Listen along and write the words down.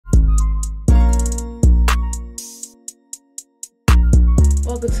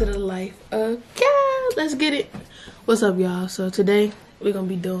Welcome to the life of Cal. Let's get it. What's up, y'all? So today we're gonna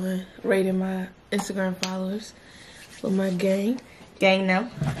be rating my Instagram followers for my gang. Gang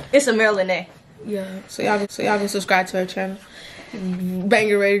now. It's a Maryland day. Yeah. So y'all can subscribe to our channel.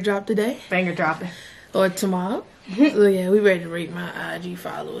 Banger ready to drop today. Banger dropping. Or tomorrow. So yeah, we ready to rate my IG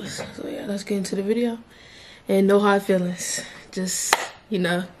followers. So yeah, let's get into the video. And no hard feelings. Just, you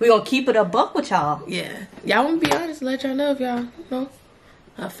know. We gonna keep it a buck with y'all. Yeah. Y'all wanna be honest, let y'all know if y'all, you know,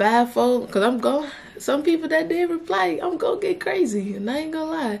 a 5-4. Cause I'm going, some people that did reply, I'm gonna get crazy. And I ain't gonna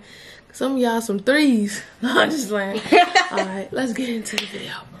lie. Some of y'all some 3s. No, I'm just lying. Alright, let's get into the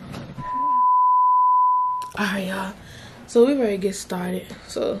video. Alright, y'all. So we ready to get started.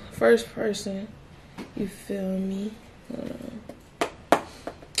 So first person, you feel me?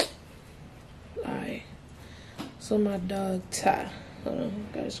 Alright. So my dog Ty. Hold on,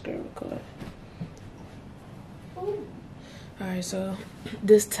 gotta screen record. Alright, so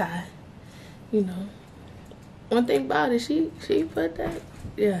this Ty, you know. One thing about it, she put that,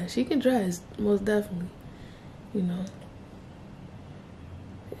 yeah, she can dress, most definitely. You know.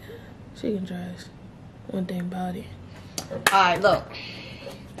 Yeah, she can dress. One thing about it. Alright, look.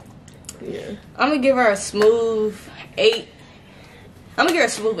 Yeah. I'm gonna give her a smooth 8. I'm gonna give her a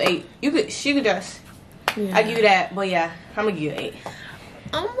smooth 8. She could dress. Yeah. I give you that, but yeah, I'm gonna give you an 8.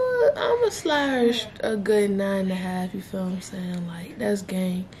 I'm a slide a good 9.5. You feel what I'm saying? Like, that's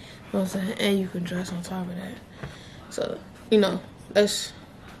game. You know what I'm saying? And you can dress on top of that. So, you know, that's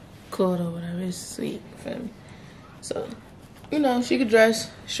cool or whatever. It's sweet. You feel me? So, you know, she could dress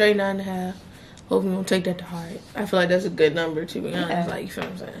straight 9.5. Hope you don't take that to heart. I feel like that's a good number, to be honest. Yeah. Like, you feel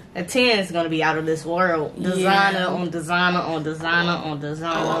what I'm saying? A 10 is gonna be out of this world. Designer on designer on designer on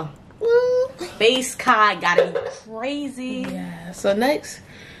designer. Base card gotta be crazy. Yeah. So next,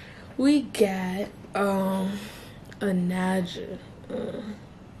 we got a Naja.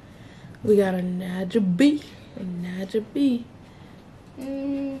 We got a Naja B. A Naja B.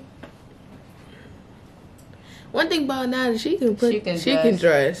 One thing about Naja, she can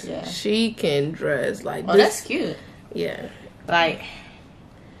dress. Yeah. She can dress like Oh, this. that's cute. Yeah. Like,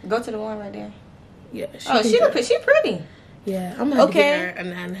 go to the one right there. Yeah. She pretty. Yeah. I'm gonna give her a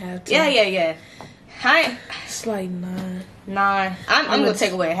 9.5. Yeah. It's like 9. 9. I'm gonna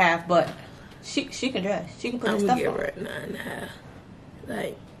take away a half, but she can dress. She can put that I'm gonna stuff give on. her a 9.5.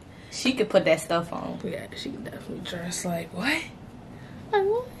 Like, she could put that stuff on. yeah, she can definitely dress like what? Like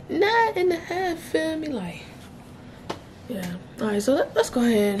what? 9.5. Feel me? Like, yeah. All right, so let's go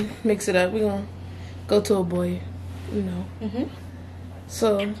ahead and mix it up. We're gonna go to a boy, you know.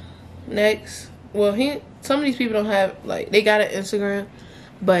 So next, well, some of these people don't have, like, they got an Instagram,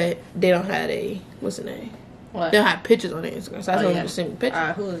 but they don't have what's the name? What? They don't have pictures on their Instagram, so I told them to send me pictures.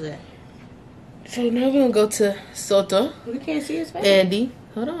 Alright, who is that? So now we're gonna go to Soto. We can't see his face. Andy.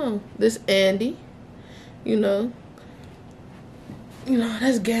 Hold on. This Andy. You know,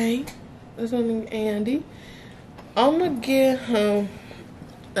 that's gang. That's only Andy. I'm gonna give him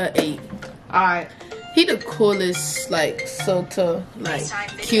an 8. Alright. He the coolest, like, Soto, like,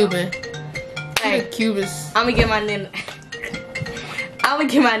 Cuban. Hey, Cubans. I'm gonna give my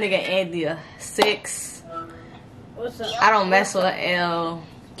nigga Andy a 6. What's up? I don't mess with El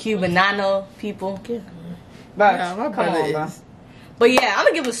Cubanano people. Bro, Yeah, my come brother on, bro. is. But yeah, I'm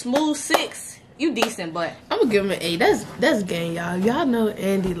gonna give a smooth 6. You decent, but I'm gonna give him an 8. That's gang, y'all. Y'all know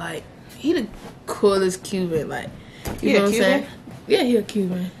Andy, like, he the coolest Cuban, like, you know what I'm saying? Yeah, he a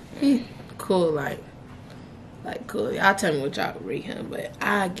Cuban. He cool, like cool. Y'all tell me what y'all rate him, but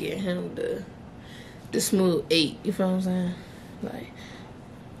I get him the smooth 8. You feel what I'm saying? Like,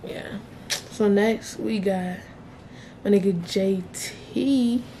 yeah. So next we got my nigga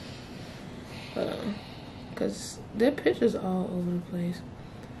JT. Cause their pictures all over the place.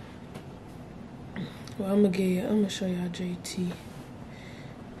 Well, I'm gonna show y'all JT.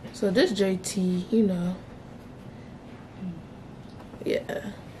 So this JT, you know,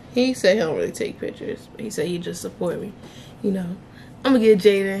 yeah. He said he don't really take pictures, but he said he just support me. You know, I'm gonna give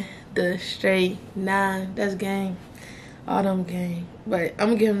Jaden the straight 9. That's gang. All them gang. But I'm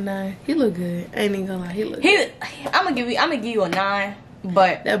gonna give him 9. He look good. I ain't even gonna lie. He look good. I'm gonna give you a 9.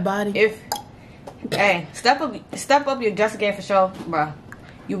 But That body. Hey, step up your dressing game for sure, bro.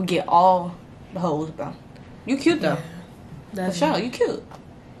 You would get all the hoes, bro. You cute though. Yeah, that's for sure. You cute.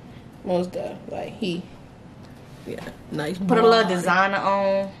 Most of, like, nice. Put a little designer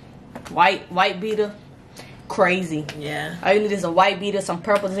on. White beater. Crazy. Yeah. All you need is a white beater, some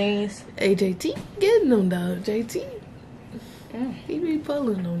purple jeans. Hey, JT getting them, though. JT. He be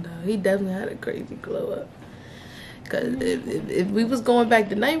pulling them, though. He definitely had a crazy glow up. Because if we was going back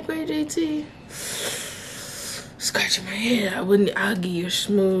to 9th grade JT, scratching my head, I'll give you a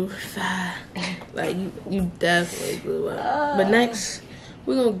smooth 5. Like, you definitely blew up. But next,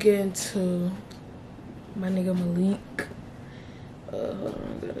 we're gonna get into my nigga Malik. Hold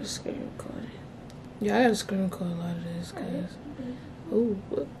on, I got a screen record. Yeah, I got a screen record a lot of this, guys. Ooh,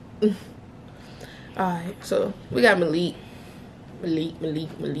 what? Alright, so we got Malik.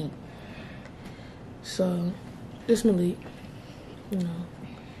 So, this Malik, you know,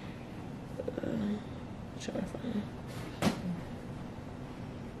 try to find him.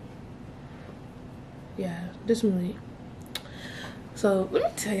 Yeah, this Malik. So, let me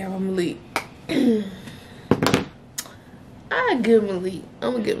tell y'all about Malik. I'm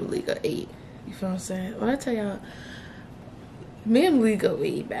gonna give Malik an 8. You feel what I'm saying? When I tell y'all, me and Malik go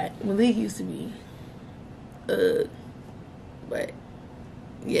way back. Malik used to be, but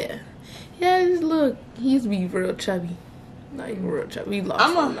yeah, he used to be real chubby, like real chubby. He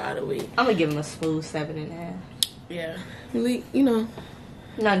lost a lot of weight. I'm gonna give him a smooth 7.5. Yeah, Malik, you know,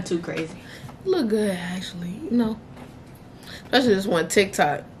 nothing too crazy. Look good actually, you know. Especially this one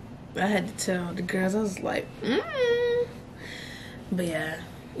TikTok. I had to tell the girls, I was like, But yeah,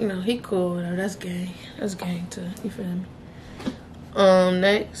 you know, he cool though. That's gang. That's gang too. You feel me?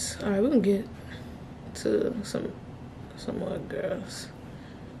 Next, alright, we're gonna get to some more girls.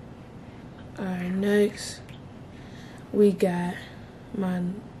 Alright, next we got my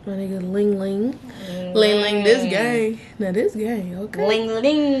nigga Ling Ling. Ling Ling, this gang. Now this gang, okay. Ling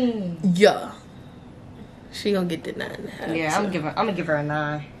Ling. Yeah. She gonna get the 9.5. Yeah, I'm gonna give her a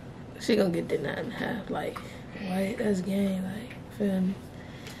 9. She gonna get the 9.5. Like, right? That's gang. Like, feel me?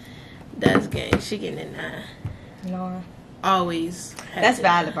 That's gang. She getting a 9. No. Always. That's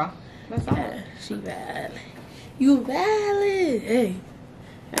valid, bro. That's valid. Yeah, she valid. You valid. Hey.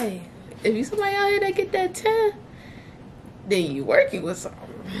 If you somebody out here that get that 10, then you working with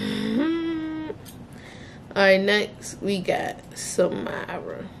something. Alright, next we got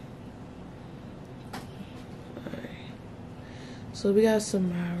Samara. So we got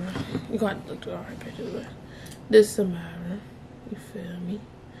Samara. You gotta look through our pictures, but this Samara, you feel me?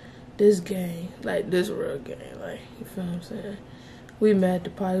 This gang, like this real gang, like, you feel what I'm saying? We met at the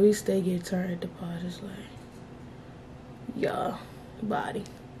party, we stay get turned at the party. It's like, y'all, body.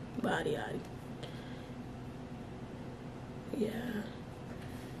 Yeah.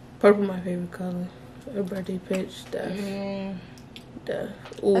 Purple my favorite color. Her birthday pitch,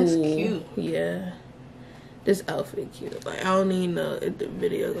 Ooh, that's cute. Yeah. This outfit cute. Like, I don't even know if the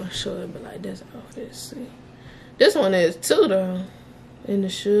video gonna show it, but like this outfit, see. This one is too though. And the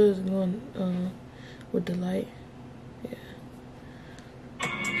shoes going with the light.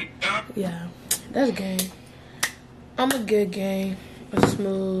 Yeah. That's game. I'm a good game. A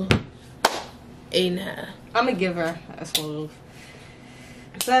smooth 8.5. I'm gonna give her a smooth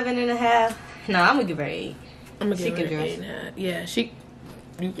 7.5. No, I'm gonna give her 8. I'm gonna give her 8.5. Yeah,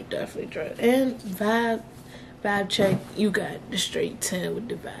 you could definitely dress. And vibe check, you got the straight 10 with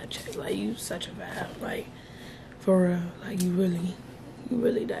the vibe check. Like, you such a vibe. Like, for real. Like, you really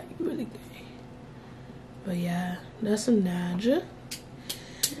gay. But yeah, that's a Naja.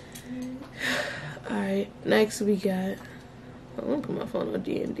 Alright, next we got, I'm gonna put my phone on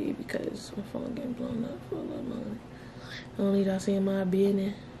D&D because my phone getting blown up for a little moment. I don't need y'all seeing my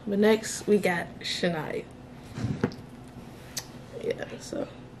business. But next we got Shania. Yeah, so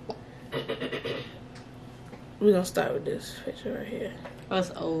we're gonna start with this picture right here.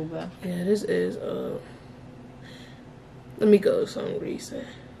 That's old, bro. Yeah, this is let me go to something recent.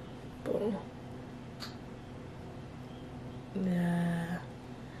 Boom. Yeah,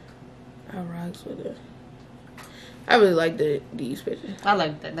 I rocks with it. I really like these pictures. I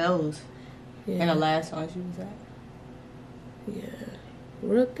like those. Yeah. And the last one she was at. Yeah,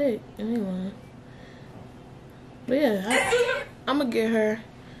 real thick. I ain't lying. But yeah, I'm gonna get her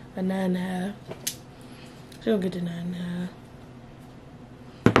a 9.5. She gonna get the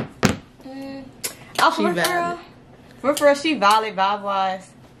 9.5. She valid. For her, she valid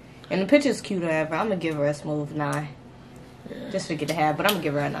vibe-wise. And the picture's cute, however. I'm gonna give her a smooth 9. Yeah. Just to get the half, but I'm gonna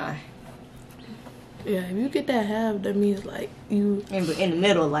give her a 9. Yeah, if you get that half, that means like you in the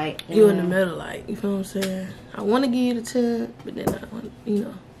middle, like you in the middle, like, you feel what I'm saying? I want to give you the 10, but then I want, you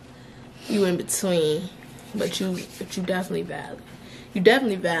know, you in between, but you definitely valid. You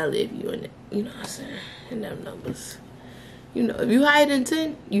definitely valid if you in it, you know what I'm saying? In them numbers, you know, if you higher than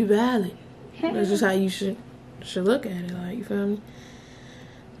 10, you valid. That's just how you should look at it, like, you feel me?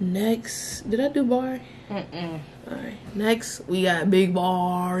 Next, did I do Bari? Alright, next we got Big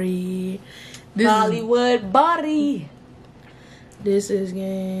Bari. This Hollywood Body. This is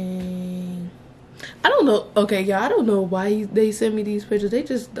gang. I don't know. Okay, y'all, I don't know why they send me these pictures. They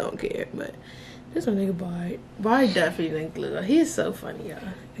just don't care. But This one nigga Bari. Bari definitely didn't glue up. He is so funny, y'all.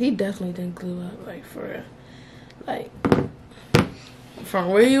 He definitely didn't glue up, like, for real. Like, from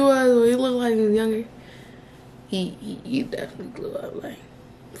where he was, what he looked like when he was younger, he definitely glue up, like,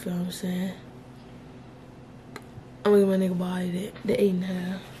 you feel what I'm saying? I'm gonna give my nigga Bari the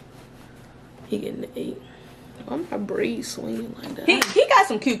 8.5. He getting the 8. Why my braids swinging like that? He got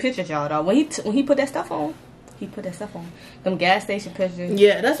some cute pictures, y'all, though. When he put that stuff on. He put that stuff on. Them gas station pictures.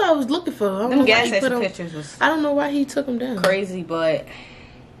 Yeah, that's what I was looking for. Them gas station pictures was... I don't know why he took them down. Crazy, but...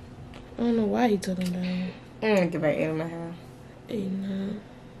 I don't know why he took them down. I'm gonna give it 8.5. 8.5.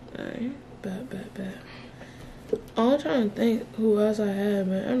 Alright. Bet. I'm trying to think who else I had,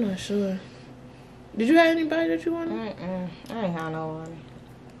 man. I'm not sure. Did you have anybody that you wanted? I ain't have no one.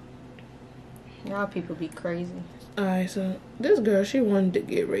 Y'all people be crazy. Alright, so this girl, she wanted to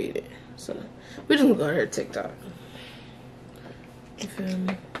get rated. So we just gonna go to her TikTok. You feel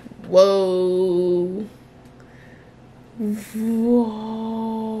me? Whoa.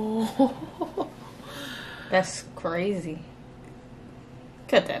 That's crazy.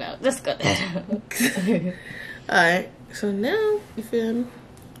 Cut that out. Just cut that out. Alright, so now, you feel me?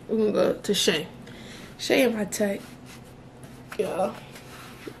 We're gonna go to Shay. Shay in my tech. Yeah.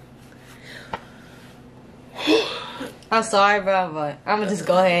 I'm sorry, bro, but I'm gonna just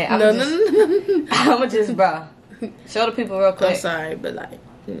go ahead. I'm gonna just, bro. Show the people real quick. I'm sorry, but like,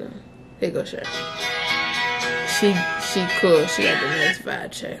 you know, here go Shay. She cool. She got the next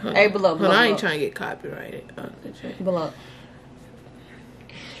vibe check. Hey, below. I ain't trying to get copyrighted. Below.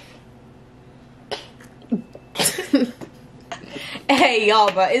 Hey,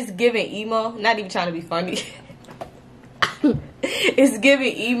 y'all, bro. It's giving emo. Not even trying to be funny. It's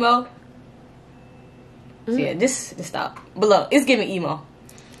giving emo. So yeah, this stop. Below. It's giving emo.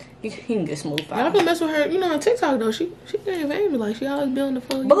 You can get smooth fire. Y'all been messing with her, you know, on TikTok though. She can't evade me. Like, she always be on the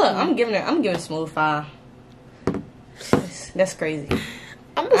phone. But look, I'm giving smooth fire. That's crazy.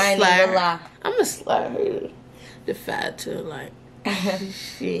 I'm gonna slide her the fat too. Like,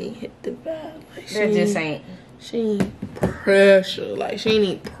 she ain't hit the vibe. Like, she ain't pressure. Like, she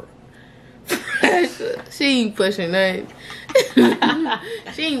ain't pressure. She ain't pushing nothing.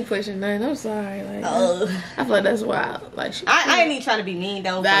 She ain't pushing nothing. I'm sorry. Like, I feel like that's wild. Like, I ain't even trying to be mean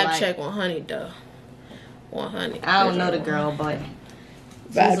though. Vibe like, check 100 though. 100. I don't know the girl, but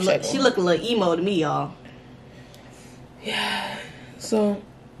she look a little emo to me, y'all. Yeah. So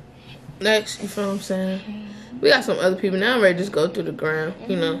next, you feel what I'm saying? We got some other people. Now I'm ready to just go through the ground.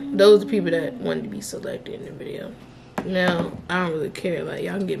 You know, those are the people that wanted to be selected in the video. Now I don't really care. Like,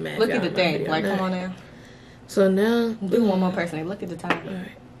 y'all can get mad. Look at the thing. Like, come on now. So now do one more person. Look at the time.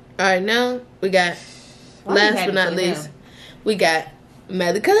 All right. Now we got last but not least, we got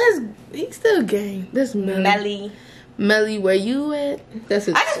Melly. Cause he's still gang. This Melly. Melly, where you at? That's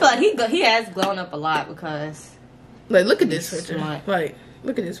it. I just feel like he has grown up a lot because. Like, look at this picture. Like,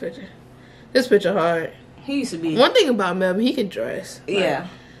 look at this picture. This picture hard. He used to be. One thing about Melvin, he can dress. Like, yeah.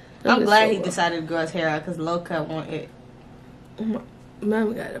 I'm glad he decided to grow his hair out because low cut want it.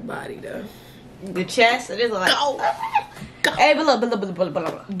 Melvin got a body though. The chest, it is like. Go. Hey, blah.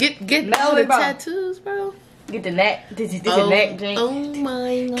 Get all the tattoos, bro. Get the neck. This is the neck drink. Oh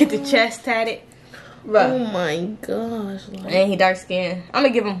my god. Get the chest tatted. Bro. Oh my gosh. Like, and he dark skinned. I'm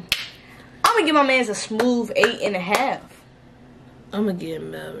gonna give my man a smooth 8.5. I'm gonna give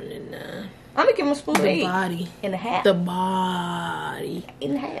Melvin a 9. I'm gonna give him a smooth 8. The body. 8.5. The body.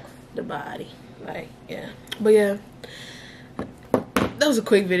 8.5. The body. Like, yeah. But yeah. That was a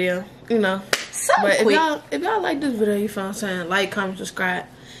quick video, you know. But if y'all like this video, you feel what I'm saying, like, comment, subscribe,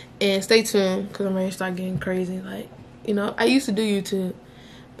 and stay tuned because I'm ready to start getting crazy. Like, you know, I used to do YouTube,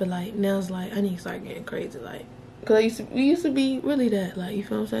 but like now it's like I need to start getting crazy. Like, because we used to be really that, like, you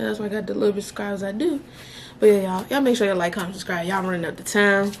feel what I'm saying. That's why I got the little bit of subscribers I do. But yeah, y'all make sure y'all like, comment, subscribe. Y'all running up the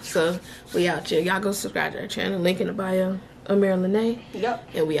time, so we out here. Y'all go subscribe to our channel. Link in the bio. I'm Marilyn A. Yep.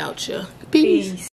 And we out here. Peace.